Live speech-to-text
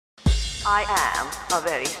I am a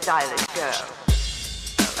very stylish girl.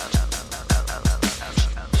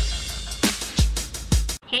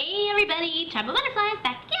 Hey everybody, Tribal Butterflies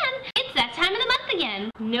back again. It's that time of the month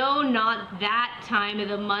again. No, not that time of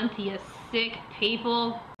the month, you sick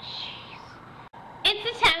people. Jeez.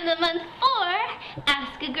 It's the time of the month for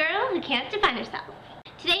Ask a Girl Who Can't Define Herself.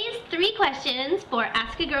 Today's 3 questions for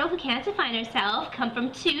Ask a Girl Who Can't Define Herself come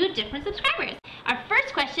from 2 different subscribers. Our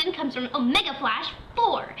first question comes from Omega Flash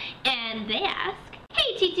 4, and they ask,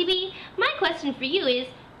 "Hey TTB, my question for you is,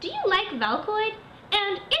 do you like Valkoid?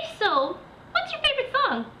 And if so, what's your favorite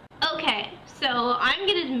song?" Okay, so I'm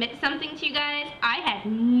gonna admit something to you guys. I had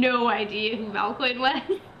no idea who Valkoid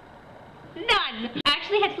was. None! I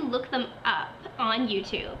actually had to look them up on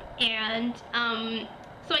YouTube, and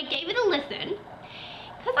so I gave it a listen,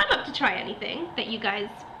 because I'm up to try anything that you guys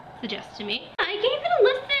suggest to me. I gave it a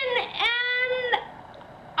listen, and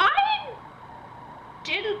I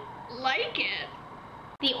didn't like it.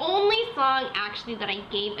 The only song actually that I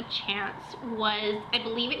gave a chance was, I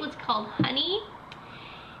believe it was called Honey.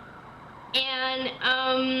 And,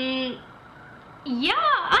 yeah,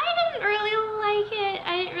 I didn't really like it.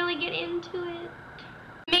 I didn't really get into it.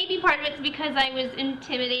 Maybe part of it's because I was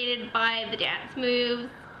intimidated by the dance moves,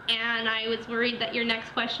 and I was worried that your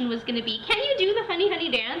next question was going to be, can you do the Honey Honey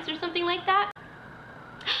dance or something like that?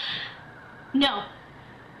 No.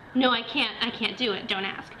 No, I can't do it. Don't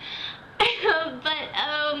ask.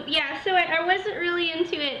 Yeah, so I wasn't really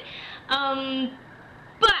into it.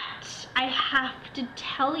 But I have to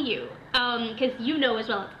tell you, because you know as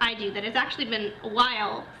well as I do that it's actually been a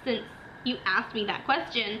while since you asked me that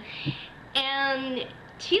question, and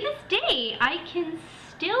to this day I can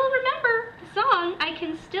still remember the song, I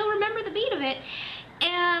can still remember the beat of it,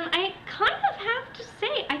 and I kind of have to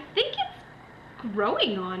say, I think it's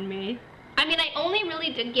growing on me. I mean, I only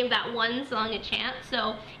really did give that one song a chance,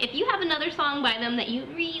 so if you have another song by them that you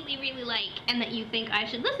really, really like and that you think I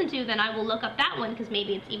should listen to, then I will look up that one because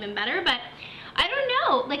maybe it's even better. But I don't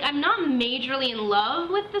know, like, I'm not majorly in love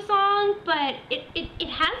with the song, but it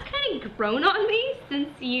has kind of grown on me since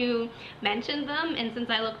you mentioned them and since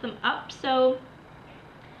I looked them up, so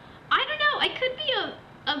I don't know, I could be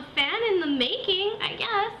a fan in the making, I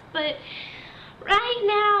guess, but right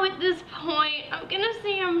now, at this point, I'm gonna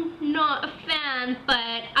say I'm not a fan,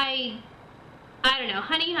 but I don't know,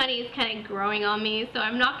 Honey Honey is kind of growing on me, so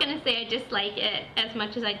I'm not gonna say I dislike it as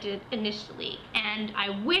much as I did initially, and I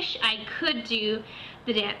wish I could do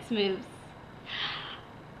the dance moves.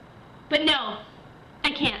 But no,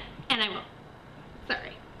 I can't, and I won't.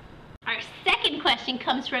 Sorry. Our second question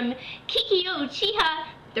comes from Kikyo Chiha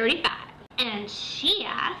 35, and she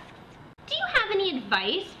asks, do you have any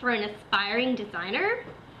advice for an aspiring designer?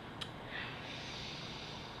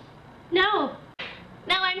 No.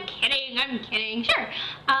 No, I'm kidding. Sure.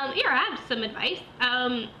 Here, I have some advice.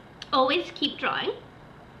 Always keep drawing.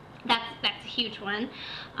 That's a huge one,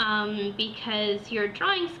 because your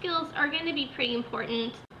drawing skills are going to be pretty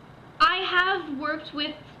important. I have worked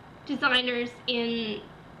with designers in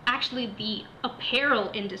actually the apparel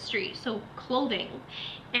industry, so clothing,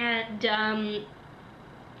 and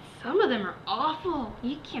some of them are awful.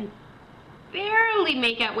 You can barely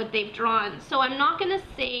make out what they've drawn. So I'm not gonna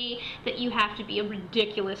say that you have to be a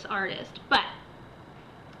ridiculous artist, but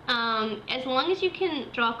as long as you can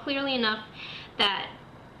draw clearly enough that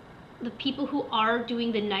the people who are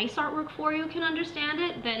doing the nice artwork for you can understand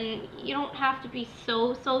it, then you don't have to be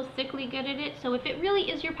so sickly good at it. So if it really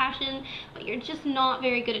is your passion, but you're just not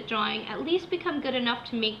very good at drawing, at least become good enough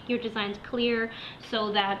to make your designs clear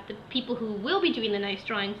so that the people who will be doing the nice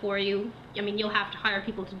drawing for you, I mean, you'll have to hire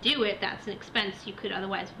people to do it, that's an expense you could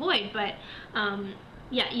otherwise avoid, but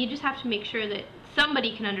yeah, you just have to make sure that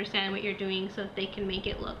somebody can understand what you're doing so that they can make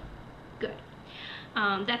it look good.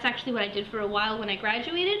 That's actually what I did for a while when I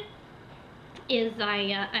graduated, is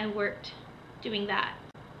I worked doing that.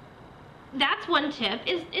 That's one tip,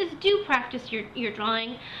 is do practice your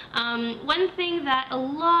drawing. One thing that a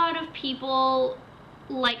lot of people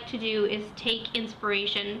like to do is take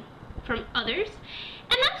inspiration from others,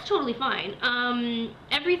 and that's totally fine.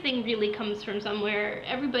 Everything really comes from somewhere.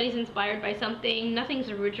 Everybody's inspired by something. Nothing's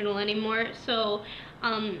original anymore, so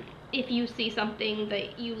if you see something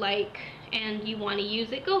that you like and you want to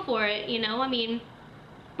use it, go for it, you know, I mean,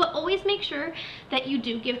 but always make sure that you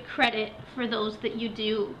do give credit for those that you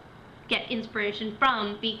do get inspiration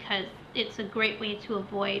from, because it's a great way to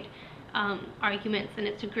avoid arguments, and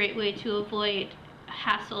it's a great way to avoid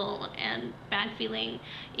hassle and bad feeling,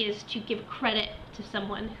 is to give credit to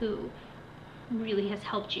someone who really has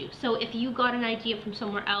helped you. So if you got an idea from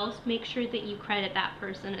somewhere else, make sure that you credit that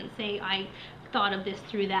person and say, I thought of this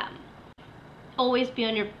through them. Always be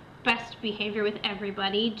on your best behavior with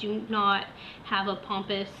everybody. Do not have a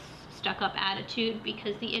pompous, stuck-up attitude,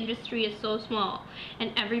 because the industry is so small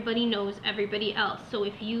and everybody knows everybody else. So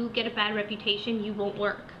if you get a bad reputation, you won't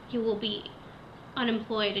work. You will be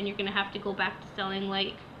unemployed and you're gonna have to go back to selling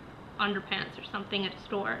like underpants or something at a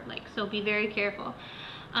store. Like, so be very careful.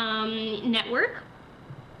 Network.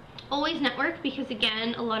 Always network, because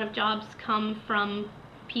again, a lot of jobs come from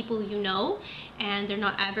people you know and they're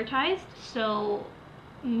not advertised. So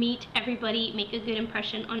meet everybody, make a good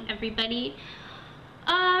impression on everybody.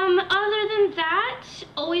 Other than that,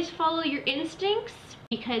 always follow your instincts,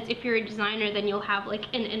 because if you're a designer, then you'll have like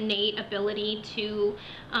an innate ability to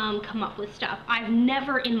come up with stuff. I've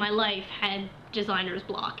never in my life had designer's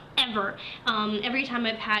block, ever. Every time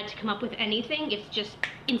I've had to come up with anything, it's just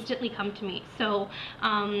instantly come to me. So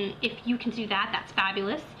if you can do that, that's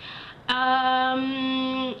fabulous.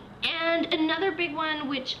 And another big one,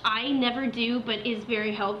 which I never do but is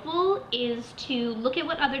very helpful, is to look at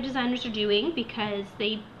what other designers are doing, because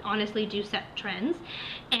they honestly do set trends.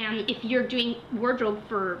 And if you're doing wardrobe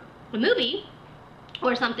for a movie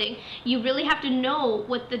or something, you really have to know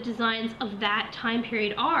what the designs of that time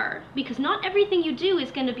period are, because not everything you do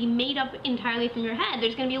is going to be made up entirely from your head.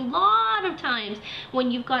 There's going to be a lot of times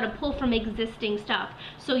when you've got to pull from existing stuff.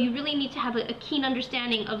 So you really need to have a keen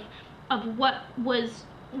understanding of what was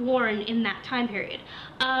worn in that time period.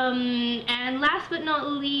 And last but not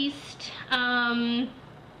least,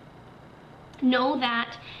 know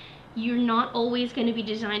that you're not always going to be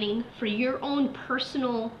designing for your own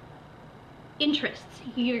personal interests.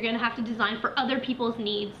 You're going to have to design for other people's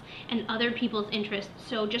needs and other people's interests.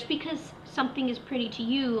 So just because something is pretty to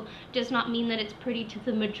you does not mean that it's pretty to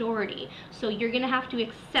the majority. So you're going to have to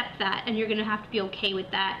accept that, and you're going to have to be okay with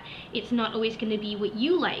that. It's not always going to be what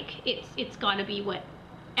you like. It's got to be what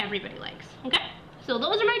everybody likes. Okay? So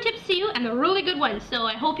those are my tips to you, and they're really good ones. So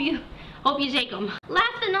I hope you take them.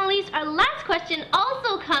 Last but not least, our last question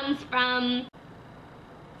also comes from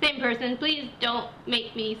same person. Please don't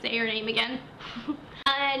make me say her name again.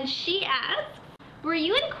 And she asks, were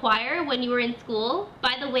you in choir when you were in school?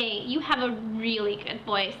 By the way, you have a really good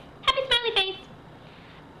voice. Happy smiley face.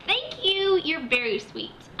 Thank you. You're very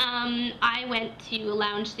sweet. I went to a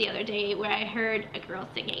lounge the other day where I heard a girl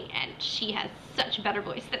singing, and she has such a better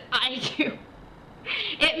voice than I do.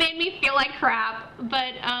 It made me feel like crap,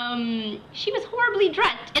 but she was horribly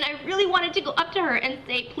dressed, and I really wanted to go up to her and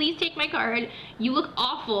say, please take my card. You look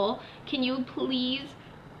awful. Can you please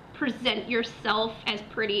present yourself as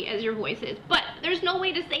pretty as your voice is? But there's no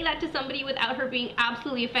way to say that to somebody without her being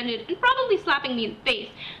absolutely offended and probably slapping me in the face.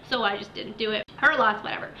 So I just didn't do it. Her loss,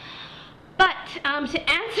 whatever. But to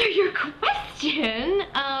answer your question,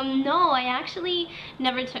 no, I actually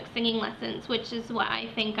never took singing lessons, which is why I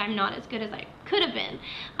think I'm not as good as I could have been.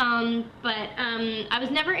 I was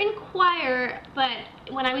never in choir, but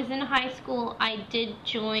when I was in high school, I did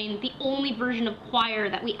join the only version of choir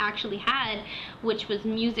that we actually had, which was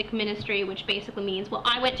music ministry, which basically means, well,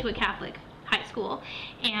 I went to a Catholic high school,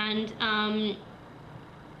 and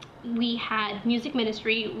we had music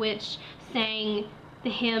ministry, which sang the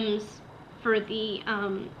hymns for the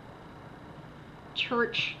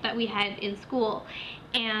church that we had in school.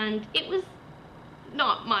 And it was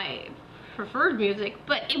not my preferred music,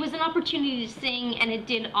 but it was an opportunity to sing, and it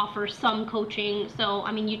did offer some coaching. So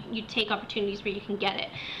I mean, you take opportunities where you can get it.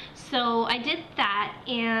 So I did that,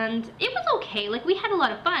 and it was okay. Like, we had a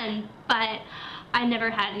lot of fun, but I never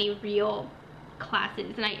had any real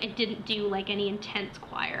classes, and I didn't do like any intense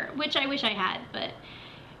choir, which I wish I had, but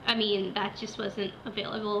I mean, that just wasn't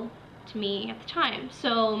available to me at the time.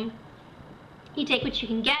 So you take what you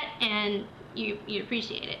can get, and you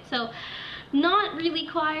appreciate it. So not really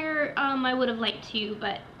choir. I would have liked to,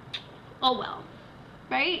 but oh well,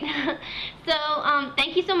 right? So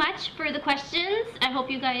thank you so much for the questions. I hope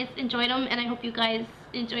you guys enjoyed them, and I hope you guys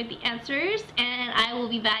enjoyed the answers, and I will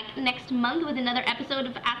be back next month with another episode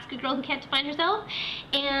of Ask a Girl Who Can't Define Herself,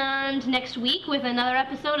 and next week with another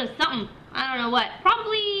episode of something. I don't know what.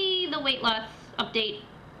 Probably the weight loss update.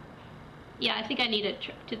 Yeah, I think I need a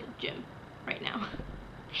trip to the gym right now.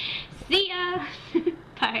 See ya!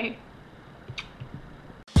 Bye.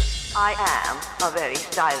 I am a very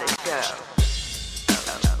stylish girl.